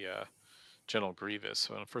me the General Grievous.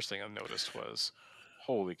 So the first thing I noticed was,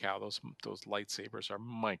 holy cow, those lightsabers are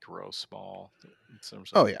micro small in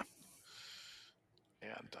terms of, Oh, yeah.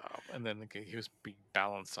 and then he was being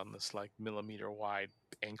balanced on this like millimeter wide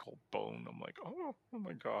ankle bone. I'm like, oh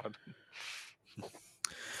my god.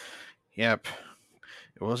 Yep.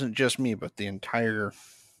 It wasn't just me, but the entire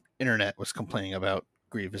internet was complaining about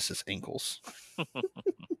Grievous's ankles.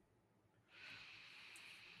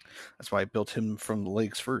 That's why I built him from the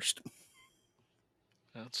legs first.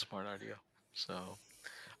 That's a smart idea. So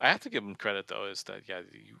I have to give him credit though, is that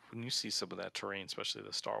when you see some of that terrain, especially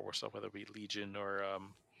the Star Wars stuff, whether it be Legion or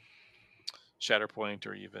Shatterpoint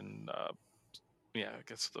or even I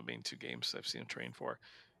guess the main two games I've seen him train for,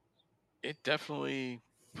 it definitely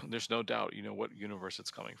there's no doubt what universe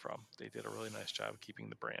it's coming from. They did a really nice job of keeping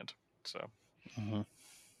the brand. So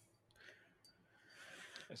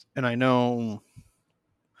And I know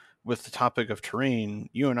with the topic of terrain,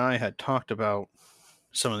 you and I had talked about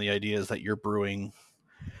some of the ideas that you're brewing,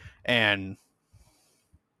 and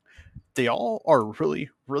they all are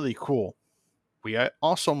really, really cool. We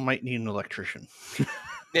also might need an electrician.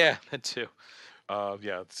 yeah, that too.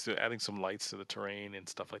 So adding some lights to the terrain and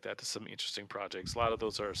stuff like that to some interesting projects. A lot of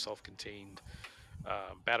those are self-contained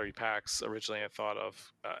battery packs. Originally, I thought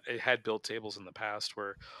of it had built tables in the past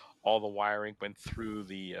where all the wiring went through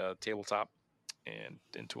the tabletop and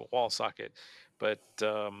into a wall socket, but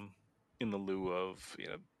in the lieu of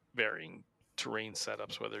varying terrain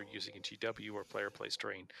setups, whether using a GW or player place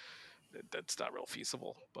terrain, that's not real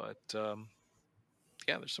feasible. But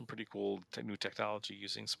there's some pretty cool new technology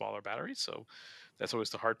using smaller batteries. So that's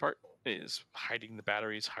always the hard part, is hiding the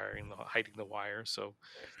batteries, hiding the wire, so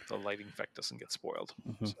the lighting effect doesn't get spoiled.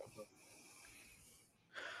 So.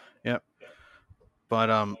 Yep.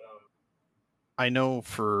 But I know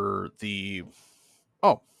for the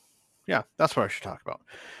that's what I should talk about.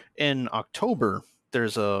 In October,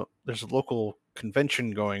 there's a local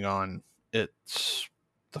convention going on. It's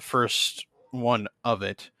the first one of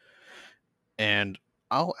it, and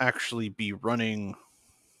I'll actually be running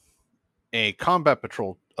a combat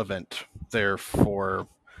patrol event there for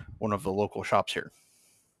one of the local shops here.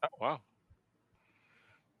 Oh, wow.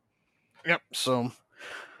 Yep. So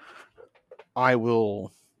I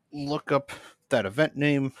will look up that event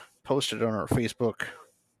name, post it on our Facebook,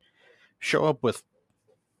 show up with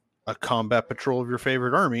a combat patrol of your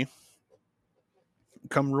favorite army,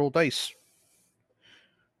 come roll dice.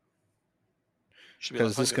 Should be a lot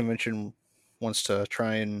of Because fun. this convention wants to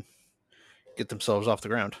try and get themselves off the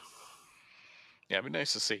ground. Yeah, it'd be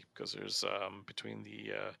nice to see, because there's between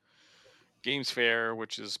the games fair,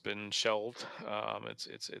 which has been shelved,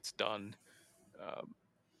 it's done. Um,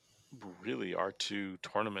 really, our two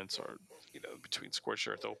tournaments are between Scorched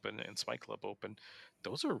Earth Open and Spike Club Open.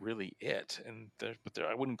 Those are really it, and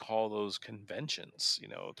I wouldn't call those conventions,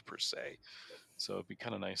 per se. So it'd be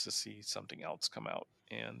kind of nice to see something else come out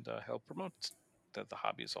and help promote the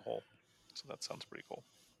hobby as a whole. So that sounds pretty cool.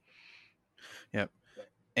 Yep.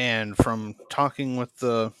 And from talking with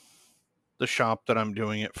the shop that I'm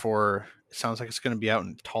doing it for, it sounds like it's going to be out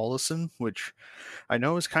in Tolleson, which I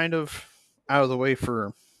know is kind of out of the way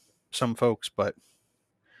for some folks, but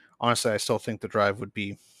honestly, I still think the drive would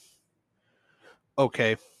be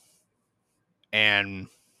okay. And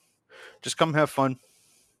just come have fun.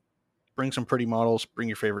 Bring some pretty models, bring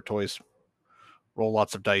your favorite toys, roll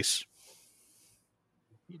lots of dice.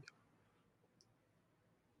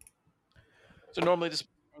 So normally this is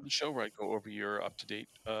part of the show where I go over your up-to-date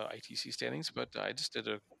ITC standings, but I just did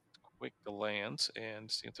a quick glance and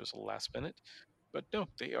see if there's a last minute. But no,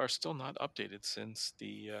 they are still not updated since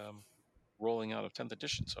the rolling out of 10th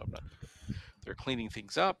edition. So I'm not sure if they're cleaning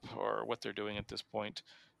things up or what they're doing at this point.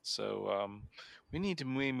 So we need to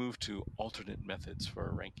move to alternate methods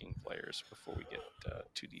for ranking players before we get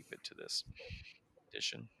too deep into this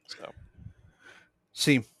edition. So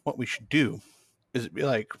See, what we should do is be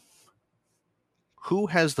like, who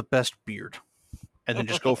has the best beard? And then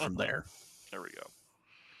just go from there. there we go.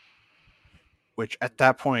 Which at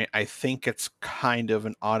that point, I think it's kind of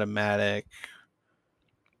an automatic.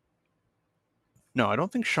 No, I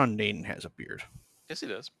don't think Sean Naden has a beard. Yes, he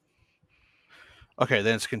does. Okay,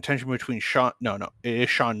 then it's contention between Sean. No, it is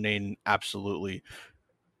Sean Naden, absolutely.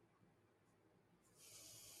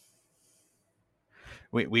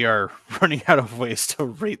 We are running out of ways to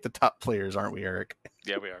rate the top players, aren't we, Eric?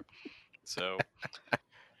 Yeah, we are. So,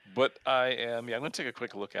 but I'm going to take a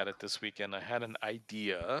quick look at it this weekend. I had an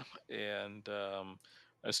idea, and I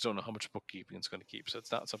just don't know how much bookkeeping it's going to keep. So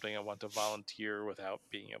it's not something I want to volunteer without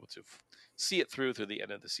being able to see it through the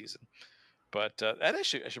end of the season. But that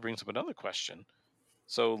actually, I should bring up another question.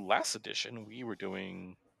 So last edition, we were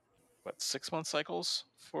doing, what, 6-month cycles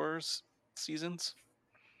for seasons?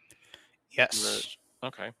 Yes.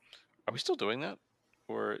 Okay. Are we still doing that?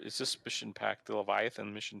 Or is this mission pack, the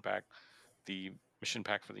Leviathan mission pack, the mission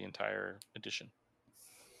pack for the entire edition?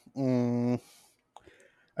 I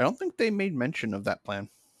don't think they made mention of that plan.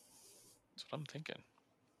 That's what I'm thinking.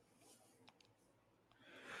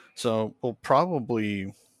 So we'll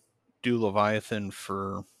probably do Leviathan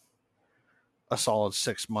for a solid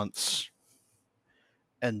 6 months.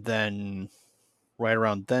 And then right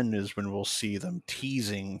around then is when we'll see them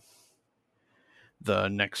teasing the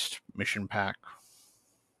next mission pack.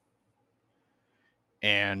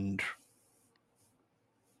 And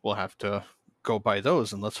we'll have to go by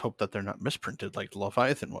those, and let's hope that they're not misprinted like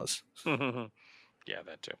Leviathan was. Yeah,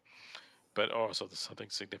 that too. But also there's something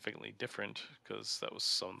significantly different, because that was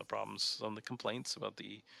some of the problems, some of the complaints about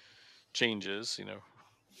the changes,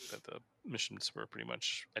 that the missions were pretty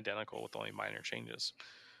much identical with only minor changes.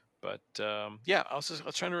 But yeah, I was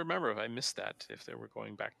trying to remember if I missed that, if they were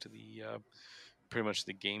going back to the pretty much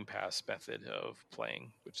the Game Pass method of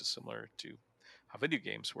playing, which is similar to how video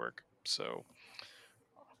games work. So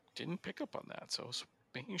didn't pick up on that, so I was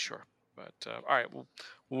making sure. But all right, we'll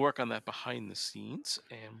work on that behind the scenes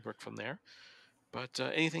and work from there. But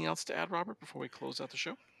anything else to add, Robert, before we close out the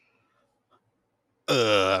show?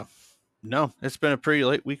 No, it's been a pretty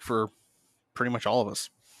late week for pretty much all of us.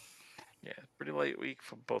 Yeah, pretty late week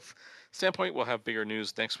from both standpoint. We'll have bigger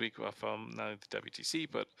news next week from not only the WTC,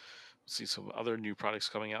 but we'll see some other new products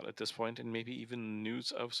coming out at this point, and maybe even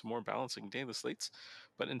news of some more balancing daily slates.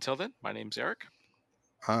 But until then, my name's Eric.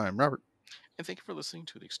 I'm Robert. And thank you for listening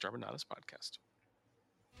to the Exterminatus Podcast.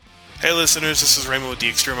 Hey listeners, this is Raymond with the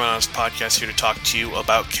Exterminatus Podcast, here to talk to you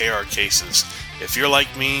about KR cases. If you're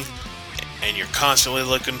like me and you're constantly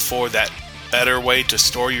looking for that better way to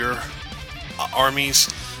store your armies,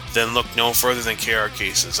 then look no further than KR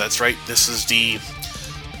cases. That's right, this is the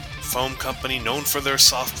foam company known for their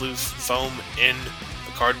soft blue foam in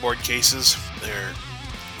the cardboard cases. They're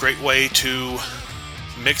a great way to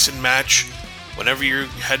mix and match whenever you're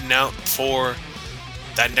heading out for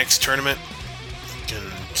that next tournament. You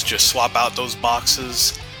can just swap out those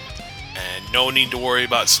boxes and no need to worry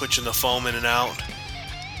about switching the foam in and out.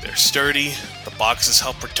 They're sturdy, the boxes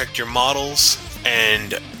help protect your models,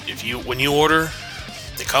 and when you order,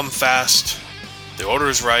 they come fast, the order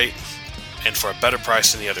is right, and for a better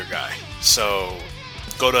price than the other guy. So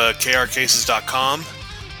go to krcases.com,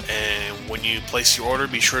 and when you place your order,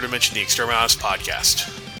 be sure to mention the Exterminatus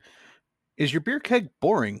Podcast. Is your beer keg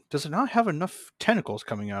boring? Does it not have enough tentacles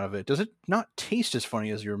coming out of it? Does it not taste as funny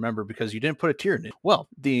as you remember because you didn't put a tear in it? Well,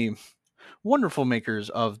 the wonderful makers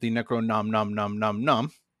of the Necro Nom Nom Nom Nom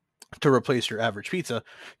Nom, to replace your average pizza,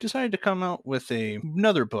 decided to come out with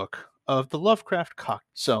another book of the Lovecraft cocktail.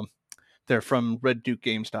 So they're from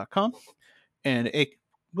reddukegames.com, and it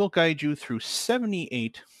will guide you through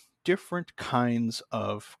 78 different kinds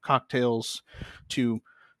of cocktails to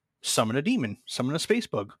summon a demon, summon a space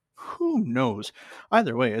bug. Who knows?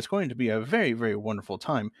 Either way, it's going to be a very, very wonderful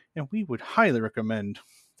time, and we would highly recommend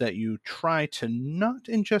that you try to not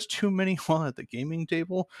ingest too many while at the gaming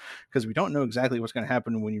table, because we don't know exactly what's going to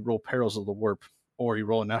happen when you roll Perils of the Warp, or you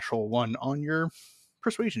roll a natural 1 on your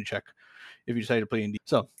persuasion check if you decide to play in.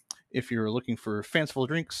 So, if you're looking for fanciful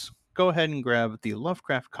drinks, go ahead and grab the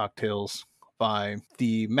Lovecraft cocktails by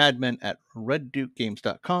the madmen at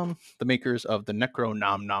reddukegames.com, the makers of the Necro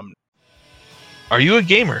Nom Nom. Are you a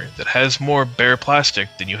gamer that has more bare plastic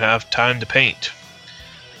than you have time to paint?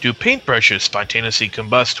 Do paintbrushes spontaneously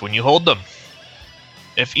combust when you hold them?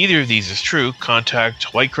 If either of these is true,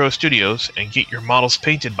 contact White Crow Studios and get your models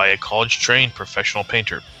painted by a college-trained professional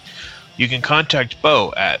painter. You can contact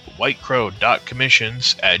Bo at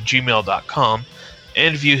whitecrow.commissions@gmail.com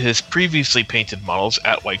and view his previously painted models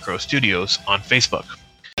at White Crow Studios on Facebook.